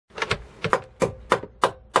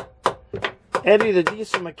Eddie the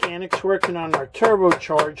Diesel Mechanic's working on our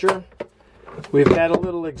turbocharger. We've got a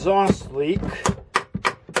little exhaust leak.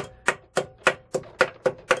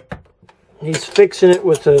 He's fixing it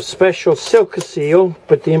with a special Silca-Seal,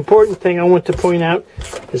 but the important thing I want to point out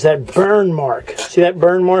is that burn mark. See that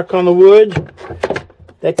burn mark on the wood?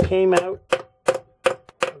 That came out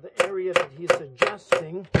of the area that he's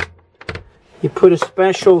adjusting. You put a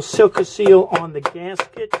special Silca-Seal on the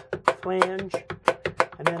gasket, flange,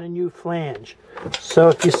 and then a new flange. So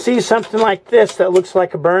if you see something like this that looks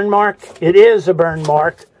like a burn mark, it is a burn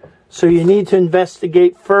mark, so you need to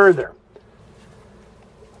investigate further.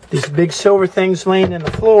 These big silver things laying in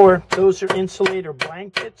the floor, those are insulator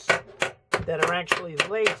blankets that are actually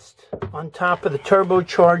laced on top of the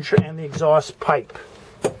turbocharger and the exhaust pipe.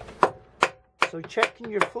 So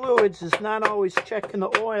checking your fluids is not always checking the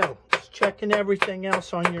oil, it's checking everything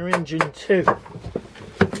else on your engine too.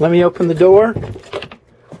 Let me open the door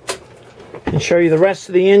and show you the rest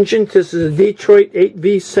of the engine. This is a Detroit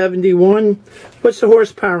 8V71. What's the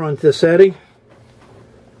horsepower on this, Eddie?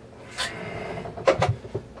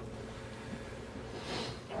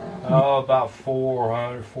 About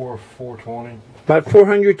 420. About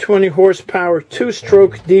 420 horsepower,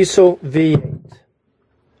 two-stroke diesel V8.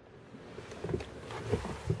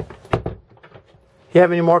 If you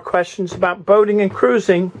have any more questions about boating and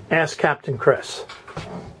cruising, ask Captain Chris.